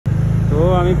তো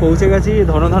আমি পৌঁছে গেছি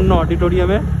ধনধান্য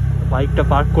অডিটোরিয়ামে, বাইকটা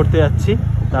পার্ক করতে যাচ্ছি,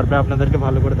 তারপরে আপনাদেরকে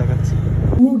ভালো করে দেখাচ্ছি।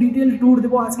 পুরো ডিটেল ট্যুর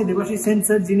দেবো আজকে দেবাশিস সেন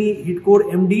স্যার, যিনি হিডকোর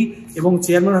এমডি এবং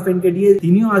চেয়ারম্যান অফ এনকেডি,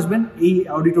 তিনিও আসবেন এই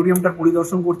অডিটোরিয়ামটার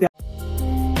পরিদর্শন করতে।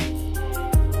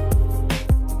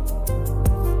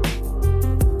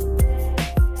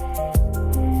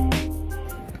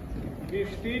 The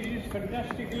stage is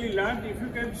fantastically large. If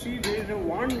you can see, there is a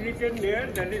one written there,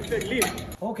 that is the lift.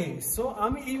 Okay, so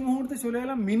আমি এই মুহূর্তে চলে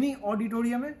এলাম মিনি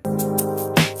অডিটোরিয়ামে।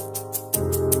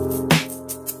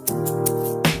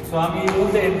 তো আমি এই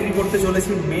মুহূর্তে এন্ট্রি করতে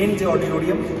চলেছি মেন যে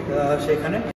অডিটোরিয়াম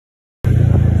সেখানে।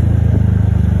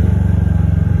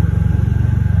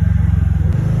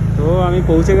 তো আমি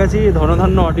পৌঁছে গেছি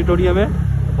ধনধান্য অডিটোরিয়ামে,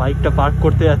 বাইকটা পার্ক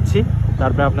করতে যাচ্ছি,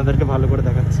 তারপরে আপনাদেরকে ভালো করে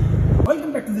দেখাচ্ছি। Welcome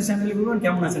back to the channel everyone,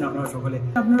 কেমন আছেন আপনারা সকলে?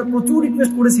 আপনারা প্রচুর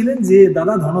রিকোয়েস্ট করেছিলেন যে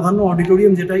দাদা ধনধান্য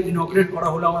অডিটোরিয়াম যেটা ইনঅগ্রেট করা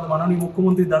হলো আমাদের মাননীয়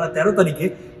মুখ্যমন্ত্রী দ্বারা 13 তারিখে,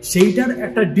 সেইটার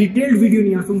একটা ডিটেইলড ভিডিও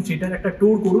নিয়ে আসুন, সেটার একটা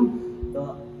ট্যুর করুন।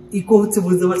 ইকো হচ্ছে,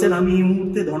 বুঝতে পারছেন। আমি এই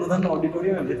মুহূর্তে ধনধান্য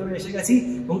অডিটোরিয়ামের ভেতরে এসে গেছি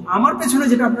এবং আমার পেছনে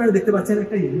যেটা আপনারা দেখতে পাচ্ছেন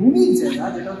একটা ইউনিক জায়গা,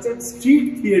 যেটা হচ্ছে স্ট্রিট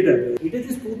থিয়েটার। এটা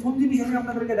যে প্রথম জিনিস আমি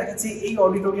আপনাদেরকে দেখাচ্ছি এই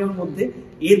অডিটোরিয়ামের মধ্যে।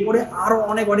 এরপরে আরো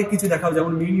অনেক কিছু দেখাবো,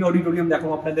 যেমন মিনি অডিটোরিয়াম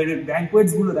দেখাবো আপনাদের,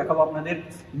 ব্যাঙ্কোয়েটস গুলো দেখাবো আপনাদের,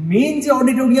 মেন যে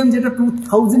অডিটোরিয়াম যেটা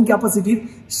 2000 ক্যাপাসিটির,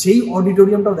 সেই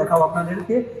অডিটোরিয়ামটাও দেখাবো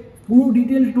আপনাদেরকে। পুরো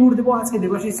ডিটেল ট্যুর দেবো আজকে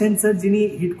দেবাশিস সেন স্যার, যিনি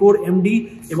হিডকোর এমডি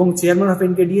এবং চেয়ারম্যান অফ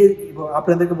এনকেডি।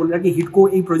 আপনাদেরকে বলে রাখি, হিডকো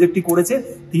এই প্রজেক্টটি করেছে,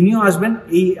 তিনিও আসবেন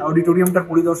এই অডিটোরিয়ামটার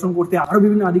পরিদর্শন করতে, আরো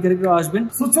বিভিন্ন আধিকারিকরা আসবেন।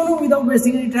 সো চলো উইদাউট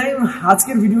ওয়েস্টিং এনি টাইম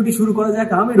আজকের ভিডিওটি শুরু করা যাক।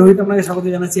 আমি রোহিত আপনাকে স্বাগত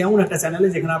জানাচ্ছি এমন একটা চ্যানেলে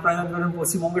যেখানে আপনারা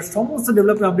পশ্চিমবঙ্গের সমস্ত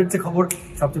ডেভেলপমেন্ট আপডেটসের খবর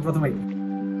সবচেয়ে প্রথমেই।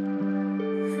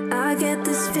 I get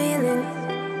this feeling,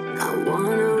 I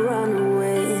wanna run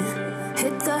away,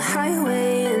 hit the highway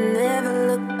and never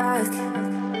look back.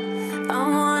 I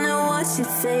wanna watch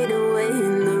it fade away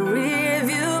in the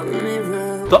rearview mirror.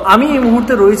 তো আমি এই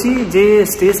মুহূর্তে রয়েছি যে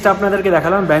স্টেজটা আপনাদেরকে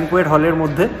দেখালাম ব্যাঙ্কোয়েট হলের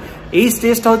মধ্যে। এই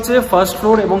স্টেজটা হচ্ছে ফার্স্ট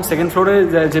ফ্লোর এবং সেকেন্ড ফ্লোরে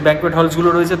যে ব্যাঙ্কোয়েট হলসগুলো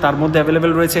রয়েছে তার মধ্যে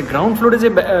অ্যাভেলেবেল রয়েছে। গ্রাউন্ড ফ্লোরে যে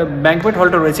ব্যাঙ্কোয়েট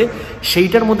হলটা রয়েছে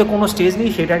সেইটার মধ্যে কোনো স্টেজ নেই,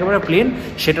 সেটা একেবারে প্লেন।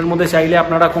 সেটার মধ্যে চাইলে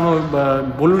আপনারা কোনো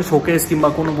বলুন শোকেস কিংবা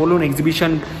কোনো বলুন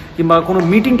এক্সিবিশন কিংবা কোনো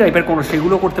মিটিং টাইপের কোনো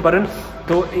সেগুলো করতে পারেন।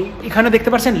 তো এখানে দেখতে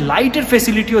পাচ্ছেন লাইটের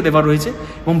ফেসিলিটিও দেওয়া রয়েছে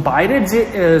এবং বাইরের যে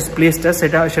প্লেসটা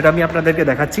সেটা আমি আপনাদেরকে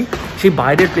দেখাচ্ছি। সেই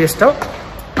বাইরের প্লেসটাও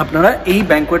আপনারা এই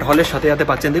ব্যাঙ্কোয়েট হলের সাথে সাথে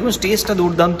পাচ্ছেন। দেখুন স্টেজটা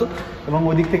দুর্দান্ত এবং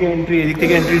ওদিক থেকে এন্ট্রি, এদিক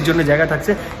থেকে এন্ট্রির জন্য জায়গা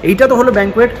থাকছে। এইটা তো হলো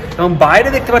ব্যাঙ্কোয়েট এবং বাইরে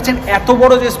দেখতে পাচ্ছেন এত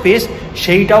বড় যে স্পেস,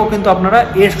 সেইটাও কিন্তু আপনারা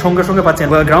এর সঙ্গে সঙ্গে পাচ্ছেন।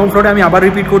 গ্রাউন্ড ফ্লোরে আমি আবার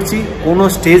রিপিট করছি, কোনো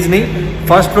স্টেজ নেই।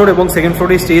 ফার্স্ট ফ্লোর এবং সেকেন্ড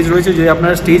ফ্লোরে স্টেজ রয়েছে। যদি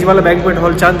আপনারা স্টেজওয়ালা ব্যাঙ্কোয়েট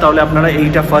হল চান তাহলে আপনারা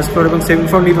এইটা ফার্স্ট ফ্লোর এবং সেকেন্ড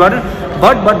ফ্লোর নিতে পারেন।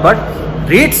 But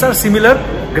rates are similar,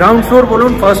 ground floor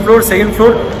বলুন, first floor, second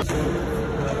floor.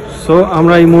 So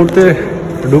আমরা এই মুহূর্তে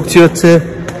ঢুকছি হচ্ছে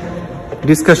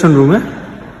ডিসকাশন রুমে,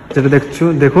 যেটা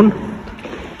দেখুন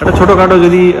একটা ছোটোখাটো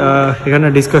যদি এখানে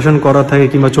ডিসকাশন করা থাকে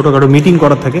কিংবা ছোটোখাটো মিটিং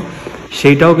করার থাকে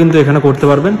সেইটাও কিন্তু এখানে করতে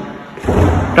পারবেন।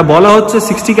 এটা বলা হচ্ছে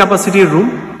 60 ক্যাপাসিটির রুম,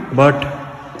 বাট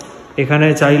এখানে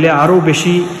চাইলে আরও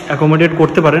বেশি অ্যাকোমোডেট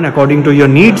করতে পারেন according to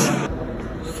your needs.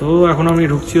 So এখন আমি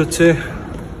ঢুকছি হচ্ছে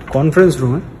কনফারেন্স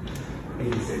রুমে,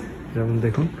 যেমন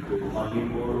দেখুন।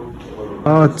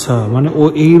 আচ্ছা, মানে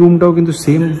এই রুমটাও কিন্তু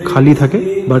সেম খালি থাকে,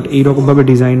 বাট এইরকমভাবে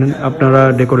ডিজাইন আপনারা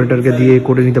ডেকোরেটরকে দিয়ে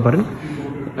করে নিতে পারেন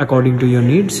অ্যাকর্ডিং টু ইয়োর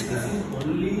নিডস।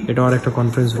 এটা আর একটা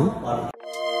কনফারেন্স রুম।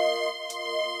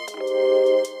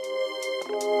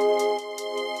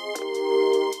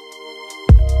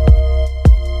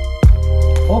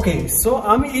 ওকে, সো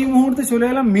আমি এই মুহূর্তে চলে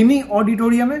এলাম মিনি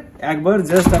অডিটোরিয়ামে। একবার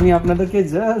জাস্ট আমি আপনাদেরকে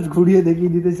ঘুরিয়ে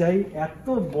দেখিয়ে দিতে চাই, এত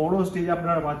বড় স্টেজ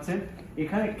আপনারা পাচ্ছেন।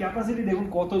 এখানে ক্যাপাসিটি দেখুন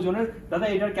কত জনের। দাদা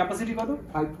এটার ক্যাপাসিটি কত?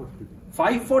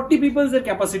 540 পিপলস এর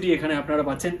ক্যাপাসিটি এখানে আপনারা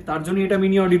পাচ্ছেন। তার জন্য এটা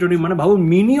মিনি অডিটোরিয়াম। মানে ভাবুন,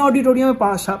 মিনি অডিটোরিয়ামে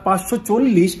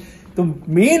 540, তো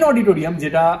মেন অডিটোরিয়াম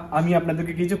যেটা আমি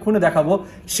আপনাদেরকে কিছুক্ষণে দেখাবো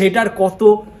সেটার কত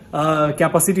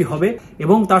ক্যাপাসিটি হবে।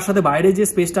 এবং তার সাথে বাইরে যে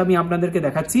স্পেসটা আমি আপনাদেরকে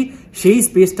দেখাচ্ছি সেই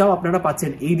স্পেসটাও আপনারা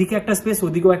পাচ্ছেন। এইদিকে একটা স্পেস,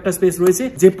 ওদিকেও একটা স্পেস রয়েছে।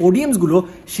 যে পোডিয়ামস গুলো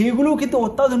সেগুলোও কিন্তু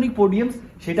অত্যাধুনিক পোডিয়ামস,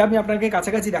 সেটা আমি আপনাকে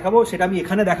কাছাকাছি দেখাবো। সেটা আমি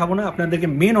এখানে দেখাবো না, আপনাদেরকে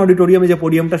মেন অডিটোরিয়ামে যে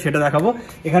পোডিয়ামটা সেটা দেখাবো।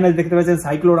 এখানে দেখতে পাচ্ছেন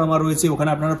সাইক্লোরামা রয়েছে, ওখানে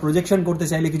আপনারা প্রজেকশন করতে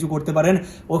চাইলে কিছু করতে পারেন।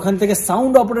 ওখান থেকে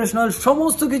সাউন্ড অপারেশনাল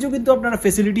সমস্ত কিছু কিন্তু আপনারা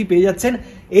ফেসিলিটি পেয়ে যাচ্ছেন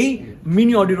এই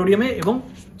মিনি অডিটোরিয়ামে। এবং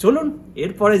চলুন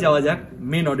এরপরে যাওয়া যাক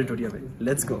মেন অডিটোরিয়ামে।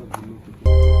 Let's go.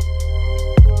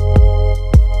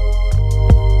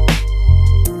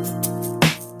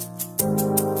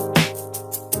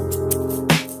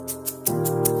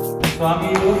 তো আমি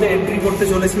এই মুহূর্তে এন্ট্রি করতে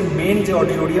চলেছি মেন যে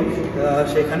অডিটোরিয়াম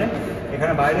সেখানে।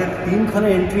 এখানে বাইরের 3খানা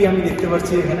এন্ট্রি আমি দেখতে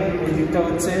পাচ্ছি। এখানে ওই দিকটা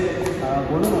হচ্ছে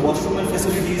বলুন ওয়াশরুমের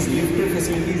ফেসিলিটিস, লিফটের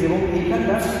ফেসিলিটিস, এবং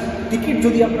এইখানটা টিকিট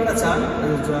যদি আপনারা চান,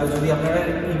 যদি আপনারা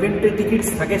ইভেন্টের টিকিটস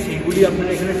থাকে সেইগুলি আপনারা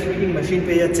এখানে টিকিটিং মেশিন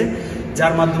পেয়ে যাচ্ছেন,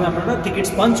 যার মাধ্যমে আপনারা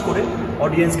টিকিটস পাঞ্চ করে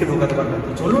অডিয়েন্সকে ঢোকাতে পারবেন।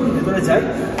 তো চলুন ভেতরে যাই,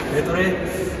 ভেতরে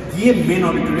গিয়ে মেন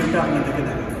অডিটোরিয়ামটা আপনাদেরকে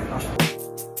দেখাবো।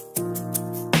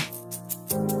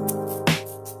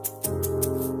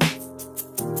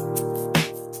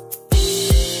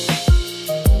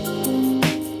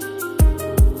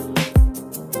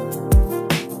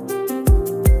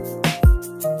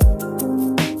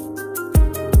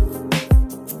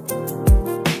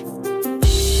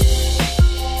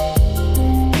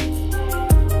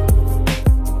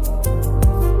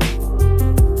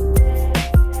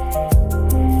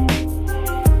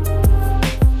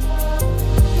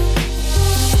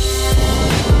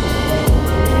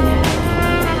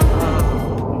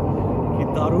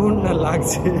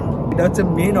 এটা হচ্ছে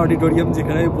মেন অডিটোরিয়াম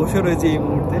যেখানে আমি বসে রয়েছে এই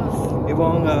মুহূর্তে,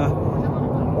 এবং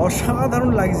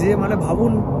অসাধারণ লাগছে। মানে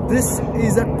ভাবুন, this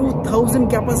is a 2000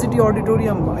 capacity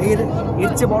auditorium. এর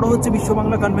চেয়ে বড় হচ্ছে বিশ্ব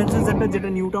বাংলা কনভেনশন সেন্টার, যেটা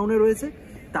নিউ টাউনে রয়েছে।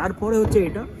 তারপরে হচ্ছে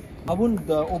এটা, ভাবুন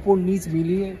ওপর নিচ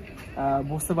মিলিয়ে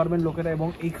বসতে পারবেন লোকেরা, এবং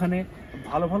এইখানে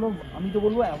ভালো ভালো আমি তো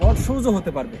বলবো অ্যাওয়ার্ড শোজও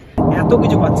হতে পারবে। এত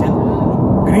কিছু পাচ্ছেন,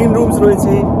 গ্রিন রুমস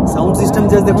রয়েছে, সাউন্ড সিস্টেম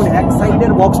জাস্ট দেখুন, এক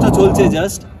সাইডের বক্সটা চলছে,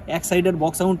 জাস্ট এক সাইডের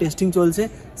বক্স সাউন্ড টেস্টিং চলছে।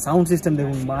 সাউন্ড সিস্টেম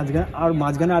দেখুন,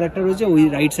 মাঝখানে আরেকটা রয়েছে, ওই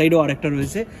রাইট সাইডেও আরেকটা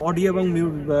রয়েছে। অডিও এবং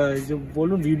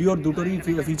বলুন ভিডিওর দুটোরই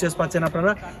ফিচার্স পাচ্ছেন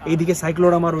আপনারা। এইদিকে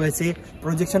সাইক্লোরামা রয়েছে,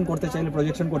 প্রজেকশন করতে চাইলে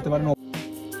প্রজেকশন করতে পারেন।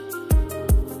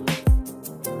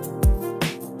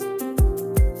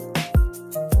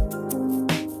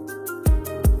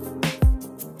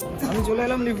 আমি চলে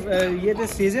এলাম ইয়েতে,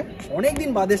 স্টেজে। অনেকদিন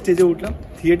বাদে স্টেজে উঠলাম,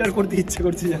 থিয়েটার করতে ইচ্ছে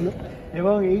করছে যেন।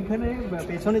 এবং এইখানে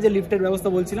পেছনে যে লিফটের ব্যবস্থা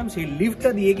বলছিলাম, সেই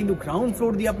লিফটটা দিয়ে কিন্তু গ্রাউন্ড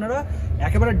ফ্লোর দিয়ে আপনারা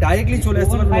একেবারে ডাইরেক্টলি চলে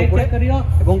আসতে পারবেন উপরে।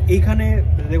 এবং এইখানে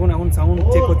দেখুন এখন সাউন্ড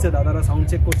চেক করছে, দাদারা সাউন্ড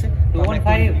চেক করছে।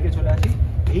 চলে আসি,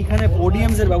 এইখানে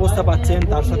পোডিয়ামস এর ব্যবস্থা পাচ্ছেন,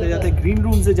 তার সাথে যাতে গ্রিন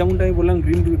রুমসে, যেমনটা আমি বললাম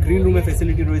গ্রিন রুমে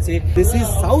ফেসিলিটি রয়েছে। দিস ইজ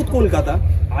সাউথ কলকাতা,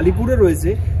 আলিপুরে রয়েছে।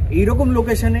 এইরকম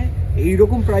লোকেশনে,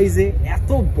 এইরকম প্রাইসে, এত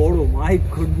বড়, মাই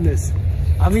গুডনেস।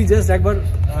 আমি জাস্ট একবার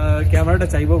ক্যামেরাটা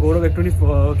চাইবো, গৌরব একটুখানি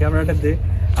ক্যামেরাটা দে,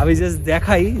 আমি জাস্ট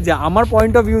দেখাই যে আমার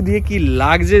পয়েন্ট অফ ভিউ দিয়ে কি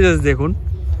লাগছে। জাস্ট দেখুন,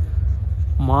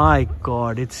 মাই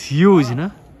গড, ইটস হিউজ না?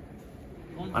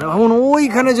 মানে ভাবুন,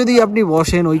 ওইখানে যদি আপনি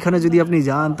বসেন, ওইখানে যদি আপনি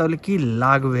যান, তাহলে কি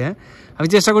লাগবে। হ্যাঁ, আমি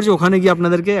চেষ্টা করছি ওখানে গিয়ে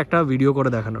আপনাদেরকে একটা ভিডিও করে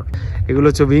দেখানোর। এগুলো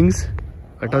হচ্ছে উইংস,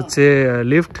 এটা হচ্ছে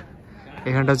লিফট,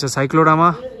 এখানটা হচ্ছে সাইক্লোরামা।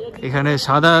 এখানে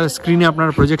সাদা স্ক্রিনে আপনার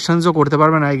প্রজেকশনসও করতে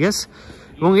পারবেন আই গেস।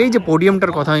 এবং এই যে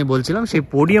পোডিয়ামটার কথা আমি বলছিলাম, সেই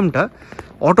পোডিয়ামটা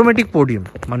অটোমেটিক পোডিয়াম,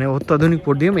 মানে অত্যাধুনিক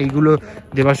পোডিয়াম। এইগুলো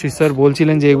দেবাশিস স্যার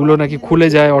বলছিলেন যে এগুলো নাকি খুলে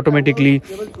যায় অটোমেটিকলি,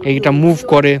 এইটা মুভ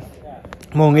করে।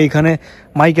 এবং এইখানে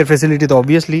মাইকের ফেসিলিটি তো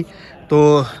অবভিয়াসলি। তো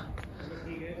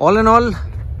অল অ্যান্ড অল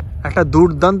একটা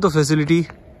দুর্দান্ত ফেসিলিটি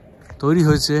তৈরি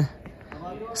হয়েছে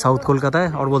সাউথ কলকাতায়,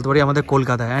 আর বলতে পারি আমাদের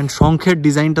কলকাতায়। অ্যান্ড শঙ্খের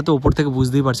ডিজাইনটা তো ওপর থেকে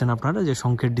বুঝতেই পারছেন আপনারা, যে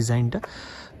শঙ্খের ডিজাইনটা।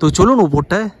 তো চলুন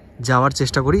ওপরটায় যাওয়ার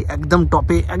চেষ্টা করি, একদম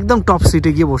টপে, একদম টপ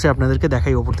সিটে গিয়ে বসে আপনাদেরকে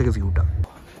দেখাই ওপর থেকে ভিউটা।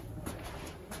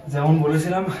 যেমন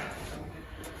বলেছিলাম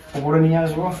ওপরে নিয়ে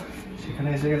আসবো, সেখানে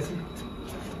এসে গেছি।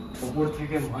 ওপর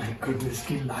থেকে মাই গুডনেস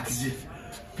কি লাগছে,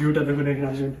 ভিউটা দেখুন এখানে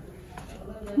আসুন।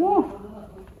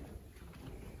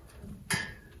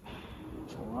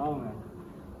 Wow, man.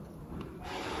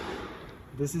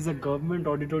 This is a government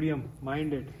auditorium,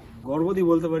 mind it. গর্ব দিয়ে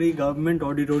বলতে পারি গভর্নমেন্ট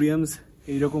অডিটোরিয়ামস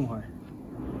এইরকম হয়।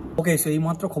 ওকে, সো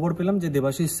এইমাত্র খবর পেলাম যে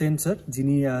দেবাশিস সেন স্যার,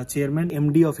 যিনি চেয়ারম্যান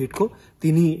এমডি অফ হিডকো,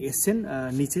 তিনি এসছেন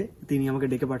নিচে, তিনি আমাকে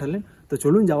ডেকে পাঠালেন। তো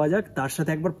চলুন যাওয়া যাক, তার সাথে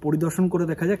একবার পরিদর্শন করে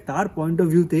দেখা যাক, তার পয়েন্ট অফ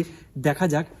ভিউতে দেখা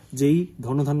যাক যে এই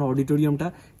ধনধান্য অডিটোরিয়ামটা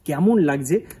কেমন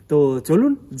লাগছে। তো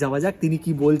চলুন যাওয়া যাক, তিনি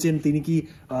কি বলছেন, তিনি কি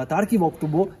তার কি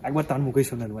বক্তব্য, একবার তার মুখেই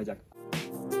শুনে নেওয়া যাক।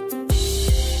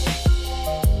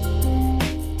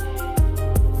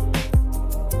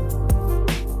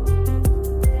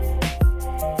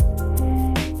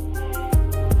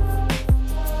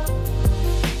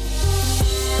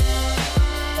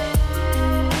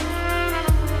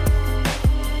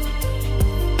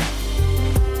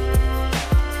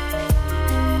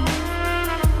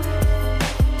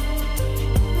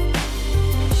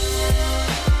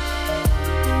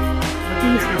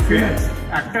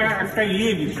 একটা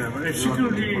ইয়ে দিতে হবে, মানে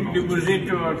সিকিউরিটি ডিপোজিট,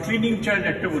 ক্লিনিং চার্জ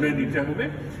একটা বলে দিতে হবে,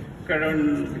 কারণ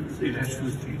it has to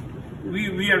clean.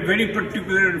 We are very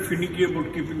particular and finicky about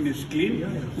keeping this clean.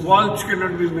 Walls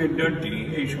cannot be made dirty.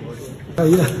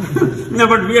 No,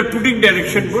 but we are putting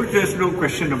direction good. There's no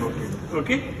question about it.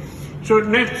 Okay. So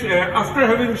next, after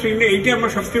having seen the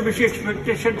 80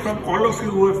 expectation from all of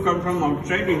you who have come from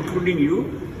outside, including you,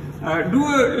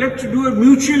 let's do a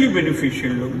mutually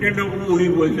beneficial look. If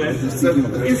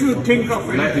you think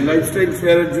of it, lifestyle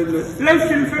fair,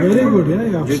 very good.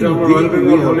 Royal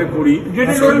Bengal Hall kori,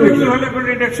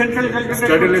 Central Calcutta,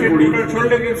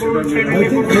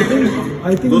 I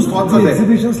think the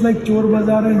exhibitions like Chor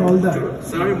Bazaar and all that.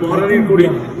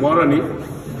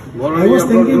 I was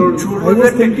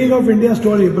thinking of India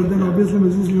Story, but then obviously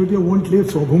Mrs. Lutia won't leave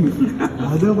Sobhumi.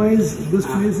 Otherwise, this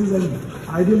place is an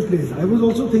ideal place. I was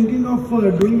also thinking of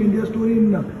doing India Story in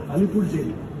Alipur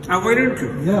jail. Why don't you?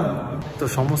 Yeah. তো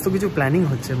সমস্ত কিছু planning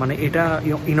হচ্ছে, মানে এটা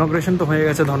ইনগ্রেশন তো হয়ে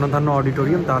গেছে ধন্য ধান্য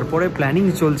অডিটোরিয়াম, তারপরে প্ল্যানিং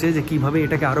চলছে যে কিভাবে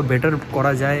এটাকে আরও বেটার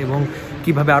করা যায় এবং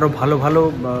কিভাবে আরও ভালো ভালো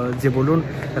যে বলুন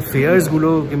ফেয়ার্সগুলো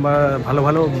কিংবা ভালো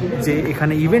ভালো যে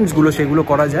এখানে ইভেন্টসগুলো সেগুলো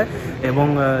করা যায় এবং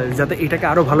যাতে এটাকে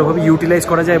আরও ভালোভাবে ইউটিলাইজ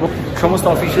করা যায় এবং সমস্ত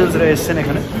অফিসিয়ালসরা এসছেন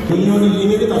এখানে।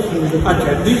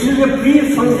 আচ্ছা, this is a pre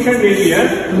function area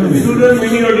to the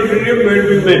mini auditorium wire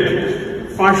we mate.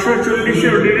 540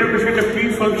 auditorium সেটা প্রি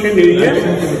ফাংশন এরিয়া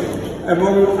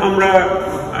এবং আমরা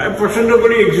পছন্দ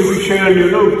করি exhibition,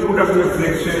 put up the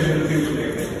ফ্লেক্সেস।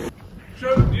 So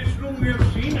this room we have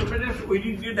seen, আমরা জাস্ট ওই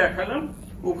দিক দিয়ে দেখালাম,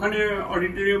 ওখানে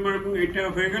অডিটোরিয়াম এবং এটা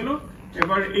হয়ে গেল।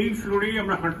 এবার এই ফ্লোরেই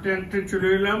আমরা হাঁটতে হাঁটতে চলে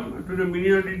এলাম টু দ্য মিনি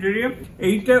অডিটোরিয়াম।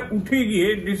 এইটা উঠে গিয়ে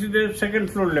this is the second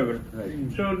floor level.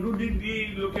 So দুদিক দিয়ে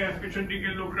লোকে পেছন দিকে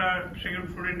লোকরা সেকেন্ড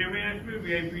ফ্লোরে নেমে আসবে,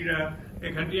 ভিআইপিরা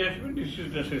এখান দিয়ে আসবে। This is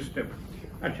the system.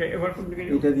 আচ্ছা, এবার কোন দিকে?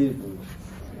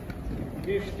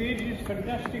 The stage is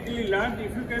fantastically large.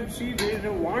 If you can see, there is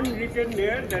a one written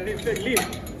there, that is the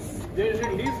lift. There is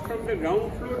a lift from the ground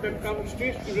floor that comes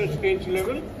straight to the stage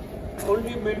level,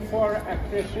 only meant for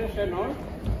actresses and all.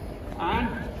 And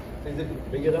is it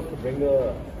big enough to bring a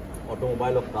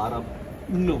automobile or car up?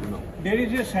 No. There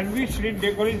is a service lift,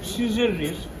 they call it scissor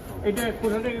lift. এটা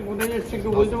কোথা থেকে কোথায় যাচ্ছে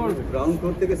কেউ বলতে পারবে? Ground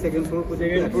floor থেকে second floor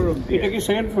পর্যন্ত। এটা কি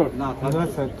সেকেন্ড ফ্লোর? না,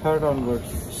 থার্ড অনওয়ার্ডস।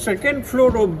 Second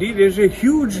floor অবধি there is a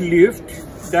huge lift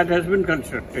that has been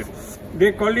constructed.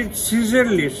 They call it scissor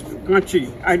lift, kachi.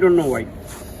 I don't know why,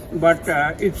 but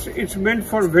it's meant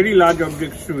for very large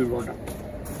objects to be brought up.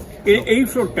 এই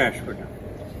ফ্লোরটা আসবে না,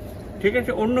 ঠিক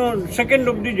আছে? অন্য second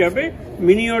অবধি যাবে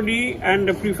mini Audi and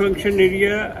pre function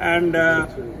area and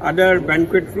other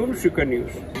banquet rooms you can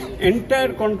use. Entire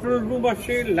control room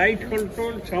আছে, লাইট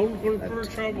কন্ট্রোল, সাউন্ড কন্ট্রোল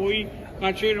সব ওই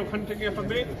কাঁচের ওখান থেকে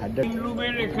হবে।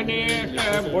 রুমের এখানে একটা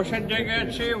বসার জায়গা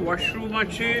আছে, ওয়াশরুম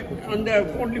আছে,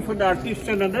 only for the artist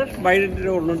and others, বাইরের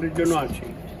অন্যদের জন্য আছে।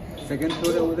 সেকেন্ড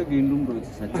ফ্লোরে আমাদের গ্রিন রুম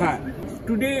রয়েছে। হ্যাঁ,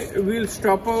 today will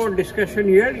stop hour discussion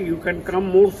here. You can come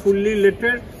more fully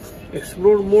letter,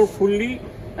 explore more fully.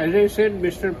 As I said,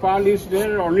 Mr. Pal is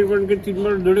there. অনির্বাণকে 3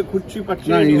 বার ধরে খুঁজছি, পাচ্ছি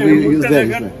না।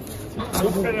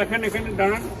 লোকটা দেখেন এখানে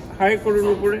দাঁড়ান, হাই করুন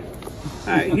উপরে।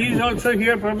 He is also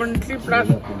here permanently. Plus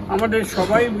আমাদের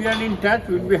সবাই we are in touch.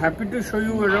 We'll be happy to show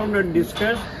you around and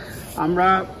discuss. আমরা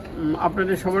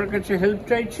আপনাদের সবার কাছে হেল্প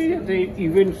চাইছি যাতে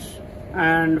events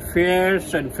and fairs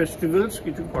and festivals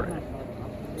কিছু করেন,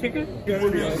 ঠিক আছে?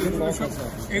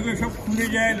 এগুলো সব খুলে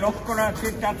যায়, লক করা আছে,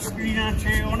 টাচ স্ক্রিন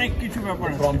আছে, অনেক কিছু ব্যাপার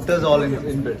আছে।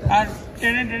 আর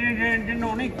টেনে টেনে টেনে টেনে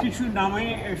অনেক কিছু নামে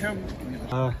এসব।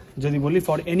 যদি বলি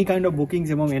for any kind of bookings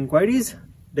এবং এনকোয়ারিজ,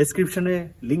 ডেসক্রিপশনে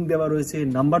লিঙ্ক দেওয়া রয়েছে,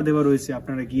 নাম্বার দেওয়া রয়েছে,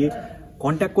 আপনারা গিয়ে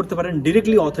কন্ট্যাক্ট করতে পারেন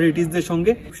ডিরেক্টলি অথরিটিসদের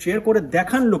সঙ্গে। শেয়ার করে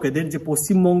দেখান লোকেদের যে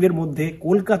পশ্চিমবঙ্গের মধ্যে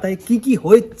কলকাতায় কি কি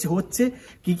হচ্ছে,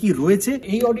 কি কি রয়েছে।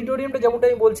 এই অডিটোরিয়ামটা যেমনটা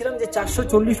আমি বলছিলাম যে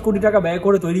 440 কোটি টাকা ব্যয়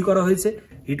করে তৈরি করা হয়েছে।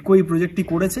 হিডকো এই প্রজেক্টটি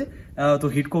করেছে, তো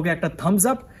হিডকোকে একটা থামস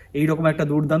আপ এইরকম একটা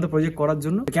দুর্দান্ত প্রজেক্ট করার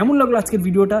জন্য। কেমন লাগলো আজকের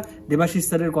ভিডিওটা? দেবাশিস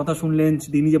স্যারের কথা শুনলেন,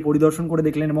 তিনি যে পরিদর্শন করে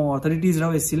দেখলেন এবং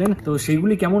অথরিটিসরাও এসেছিলেন, তো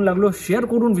সেইগুলি কেমন লাগলো শেয়ার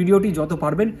করুন ভিডিওটি, যত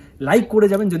পারবেন লাইক করে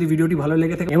যাবেন যদি ভিডিওটি ভালো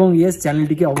লেগে থাকে, এবং ইয়েস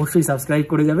চ্যানেলটিকে অবশ্যই সাবস্ক্রাইব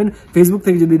করে যাবেন। ফেসবুক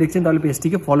থেকে যদি দেখছেন তাহলে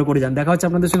পেজটিকে ফলো করে যান। দেখা হচ্ছে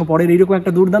আপনাদের সঙ্গে পরের এইরকম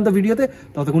একটা দুর্দান্ত ভিডিওতে।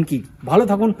 ততক্ষণ কি ভালো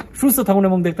থাকুন, সুস্থ থাকুন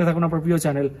এবং দেখতে থাকুন আপনার প্রিয়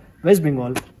channel West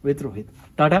Bengal with Rohit.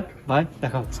 Tata, by,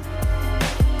 দেখা হচ্ছে।